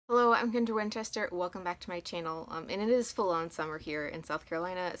Hello, I'm Kendra Winchester. Welcome back to my channel. And it is full-on summer here in South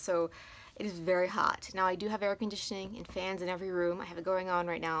Carolina, so it is very hot. Now, I do have air conditioning and fans in every room. I have it going on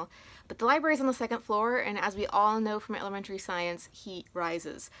right now. But the library is on the second floor, and as we all know from elementary science, heat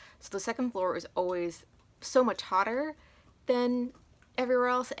rises. So the second floor is always so much hotter than everywhere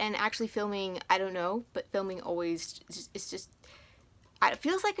else, and actually filming, I don't know, but filming always, it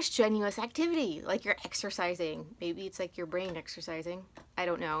feels like a strenuous activity, like you're exercising. Maybe it's like your brain exercising. I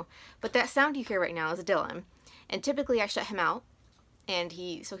don't know. But that sound you hear right now is Dylan. And typically I shut him out, and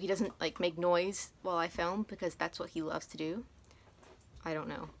so he doesn't like make noise while I film, because that's what he loves to do. I don't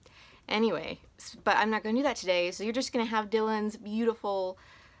know. Anyway, but I'm not going to do that today, so you're just going to have Dylan's beautiful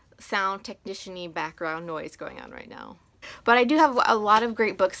sound technician-y background noise going on right now. But I do have a lot of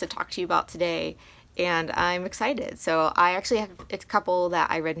great books to talk to you about today, and I'm excited. So I actually have a couple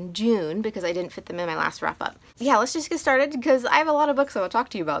that I read in June because I didn't fit them in my last wrap up. Yeah, let's just get started because I have a lot of books I will talk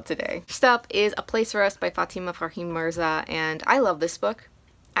to you about today. First up is A Place for Us by Fatima Farhim Mirza, and I love this book.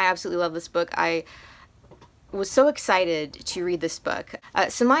 I absolutely love this book. I was so excited to read this book.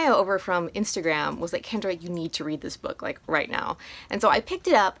 Samaya over from Instagram was like, Kendra, you need to read this book like right now. And so I picked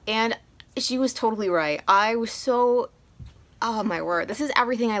it up, and she was totally right. I was so, oh my word, this is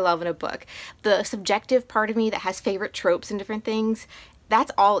everything I love in a book. The subjective part of me that has favorite tropes and different things,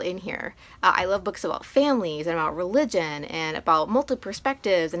 that's all in here. I love books about families and about religion and about multiple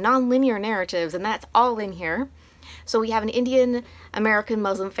perspectives and non-linear narratives, and that's all in here. So we have an Indian American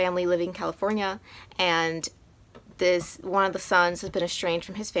Muslim family living in California, and one of the sons has been estranged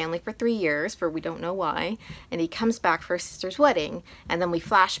from his family for 3 years, for we don't know why, and he comes back for his sister's wedding, and then we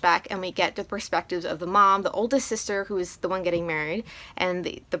flash back and we get the perspectives of the mom, the oldest sister who is the one getting married, and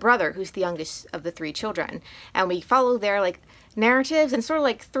the brother who's the youngest of the 3 children, and we follow their like narratives and sort of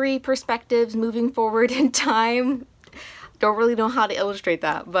like 3 perspectives moving forward in time. Don't really know how to illustrate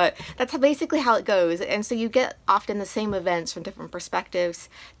that, but that's basically how it goes. And so you get often the same events from different perspectives,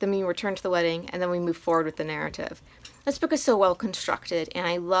 then we return to the wedding, and then we move forward with the narrative. This book is so well constructed, and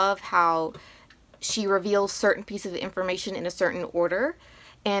I love how she reveals certain pieces of information in a certain order,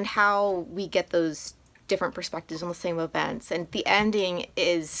 and how we get those different perspectives on the same events. And the ending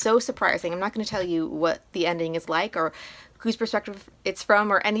is so surprising. I'm not going to tell you what the ending is like or whose perspective it's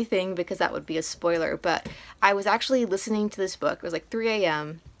from or anything, because that would be a spoiler. But I was actually listening to this book. It was like 3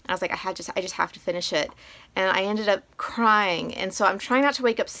 a.m. I was like, I just have to finish it. And I ended up crying. And so I'm trying not to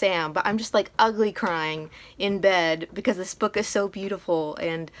wake up Sam, but I'm just like ugly crying in bed because this book is so beautiful.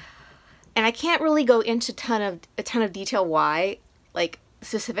 And I can't really go into a ton of detail why, like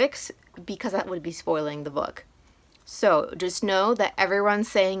specifics, because that would be spoiling the book. So just know that everyone's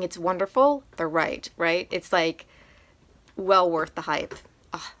saying it's wonderful. They're right? It's like well worth the hype.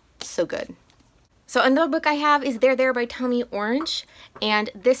 Oh, so good. So another book I have is There by Tommy Orange, and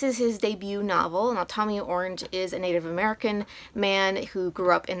this is his debut novel. Now, Tommy Orange is a Native American man who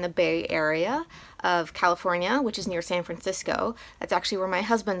grew up in the Bay Area of California, which is near San Francisco. That's actually where my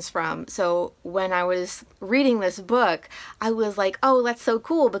husband's from. So when I was reading this book, I was like, oh, that's so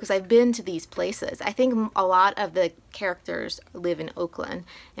cool, because I've been to these places. I think a lot of the characters live in Oakland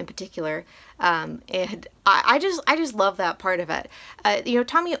in particular, and I just love that part of it. You know,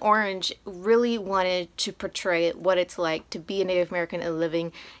 Tommy Orange really wanted to portray what it's like to be a Native American and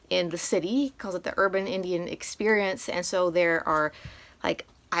living in the city. He calls it the urban Indian experience, and so there are, like,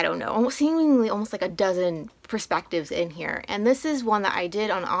 I don't know, seemingly almost like a dozen perspectives in here. And this is one that I did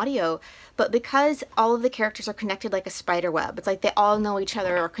on audio, but because all of the characters are connected like a spider web, it's like they all know each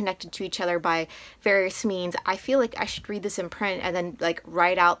other or connected to each other by various means, I feel like I should read this in print and then like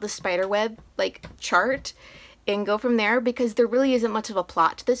write out the spider web like chart and go from there, because there really isn't much of a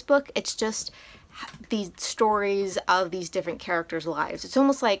plot to this book. It's just these stories of these different characters' lives. It's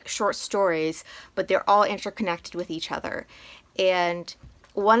almost like short stories, but they're all interconnected with each other. And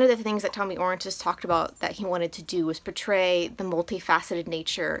one of the things that Tommy Orange has talked about that he wanted to do was portray the multifaceted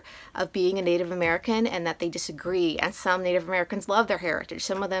nature of being a Native American, and that they disagree. And some Native Americans love their heritage.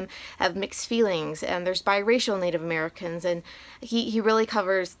 Some of them have mixed feelings, and there's biracial Native Americans. And he really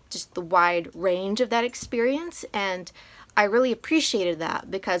covers just the wide range of that experience. And I really appreciated that,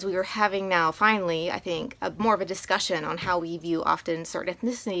 because we were having now, finally, I think, more of a discussion on how we view often certain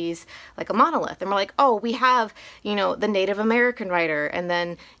ethnicities like a monolith. And we're like, oh, we have, you know, the Native American writer, and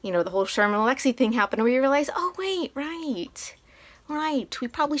then, you know, the whole Sherman Alexie thing happened, and we realized, oh, wait, right, we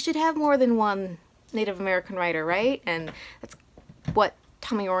probably should have more than one Native American writer, right? And that's what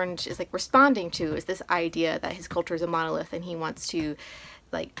Tommy Orange is, like, responding to, is this idea that his culture is a monolith, and he wants to,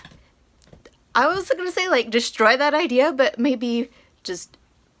 like, I was going to say, like, destroy that idea, but maybe just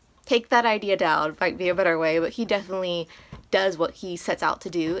take that idea down might be a better way. But he definitely does what he sets out to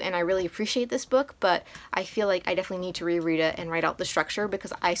do, and I really appreciate this book, but I feel like I definitely need to reread it and write out the structure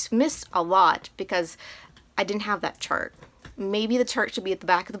because I missed a lot because I didn't have that chart. Maybe the chart should be at the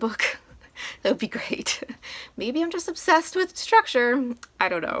back of the book. That would be great. Maybe I'm just obsessed with structure. I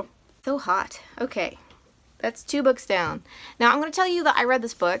don't know. So hot. Okay, that's 2 books down. Now I'm going to tell you that I read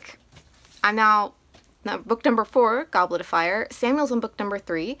this book. I'm now book number 4, Goblet of Fire. Samuel's on book number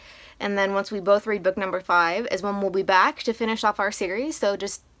 3. And then once we both read book number 5 is when we'll be back to finish off our series. So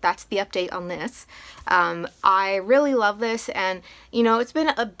just that's the update on this. I really love this, and you know, it's been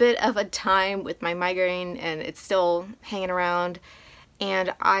a bit of a time with my migraine and it's still hanging around,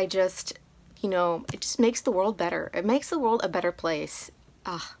 and I just, you know, it just makes the world better. It makes the world a better place.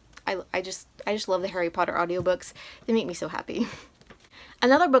 I just love the Harry Potter audiobooks. They make me so happy.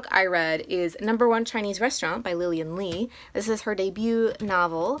 Another book I read is Number One Chinese Restaurant by Lillian Lee. This is her debut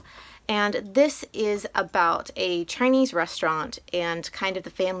novel, and this is about a Chinese restaurant and kind of the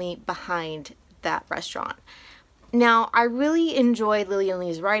family behind that restaurant. Now, I really enjoyed Lillian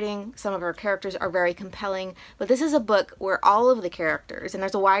Lee's writing. Some of her characters are very compelling, but this is a book where all of the characters, and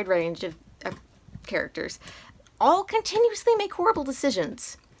there's a wide range of characters, all continuously make horrible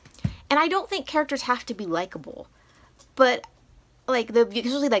decisions. And I don't think characters have to be likable, but like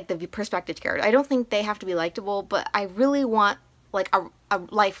especially like the perspective character, I don't think they have to be likable, but I really want like a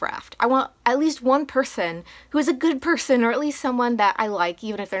life raft. I want at least one person who is a good person, or at least someone that I like,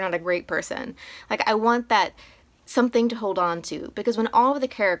 even if they're not a great person. Like, I want that something to hold on to, because when all of the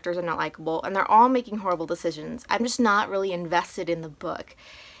characters are not likable and they're all making horrible decisions, I'm just not really invested in the book.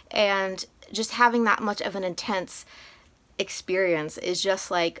 And just having that much of an intense experience is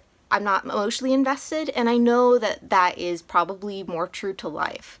just like, I'm not emotionally invested, and I know that that is probably more true to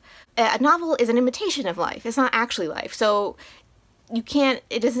life. A novel is an imitation of life. It's not actually life. So you can't,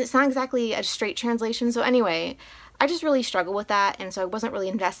 it's not exactly a straight translation. So anyway, I just really struggle with that, and so I wasn't really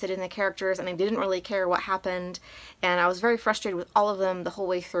invested in the characters, and I didn't really care what happened, and I was very frustrated with all of them the whole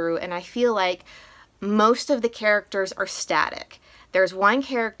way through, and I feel like most of the characters are static. There's one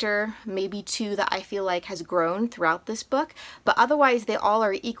character, maybe 2, that I feel like has grown throughout this book, but otherwise they all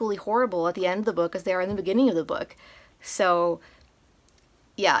are equally horrible at the end of the book as they are in the beginning of the book. So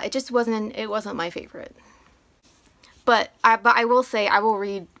yeah, it wasn't my favorite. But I will say I will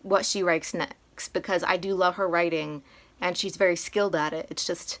read what she writes next, because I do love her writing and she's very skilled at it. It's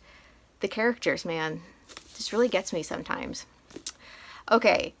just the characters, man, just really gets me sometimes.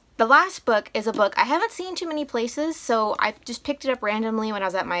 Okay. The last book is a book I haven't seen too many places, so I just picked it up randomly when I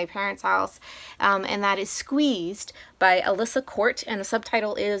was at my parents' house, and that is Squeezed by Alyssa Court, and the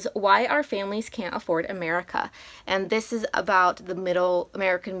subtitle is Why Our Families Can't Afford America. And this is about the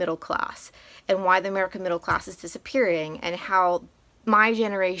American middle class, and why the American middle class is disappearing, and how my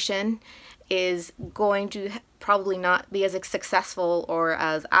generation is going to probably not be as successful or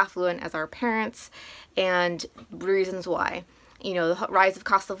as affluent as our parents, and reasons why. You know, the rise of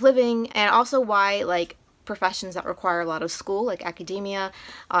cost of living, and also why, like, professions that require a lot of school, like academia,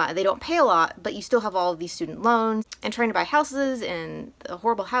 they don't pay a lot, but you still have all of these student loans, and trying to buy houses in the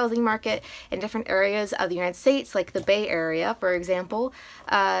horrible housing market in different areas of the United States, like the Bay Area, for example,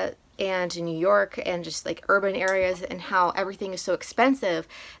 and in New York, and just like urban areas, and how everything is so expensive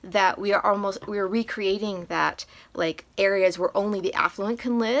that we're recreating that, like, areas where only the affluent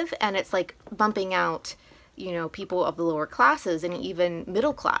can live, and it's like bumping out, you know, people of the lower classes and even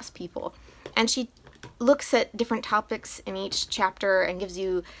middle class people. And she looks at different topics in each chapter and gives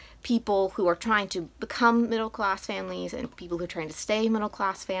you people who are trying to become middle class families and people who are trying to stay middle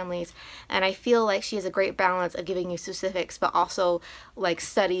class families. And I feel like she has a great balance of giving you specifics, but also like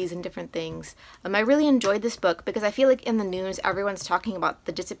studies and different things. I really enjoyed this book because I feel like in the news everyone's talking about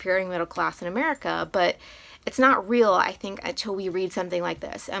the disappearing middle class in America, but it's not real, I think, until we read something like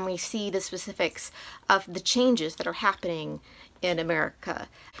this and we see the specifics of the changes that are happening in America.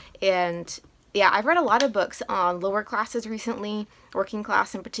 And yeah, I've read a lot of books on lower classes recently, working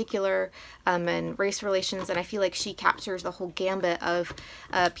class in particular, and race relations, and I feel like she captures the whole gambit of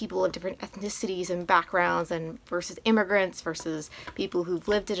people of different ethnicities and backgrounds, and versus immigrants versus people who've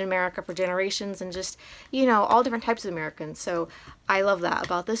lived in America for generations, and just, you know, all different types of Americans. So I love that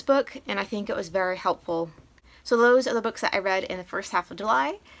about this book, and I think it was very helpful. So those are the books that I read in the first half of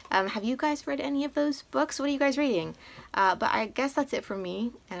July. Have you guys read any of those books? What are you guys reading? But I guess that's it for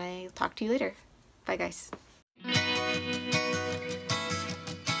me, and I'll talk to you later. Bye, guys.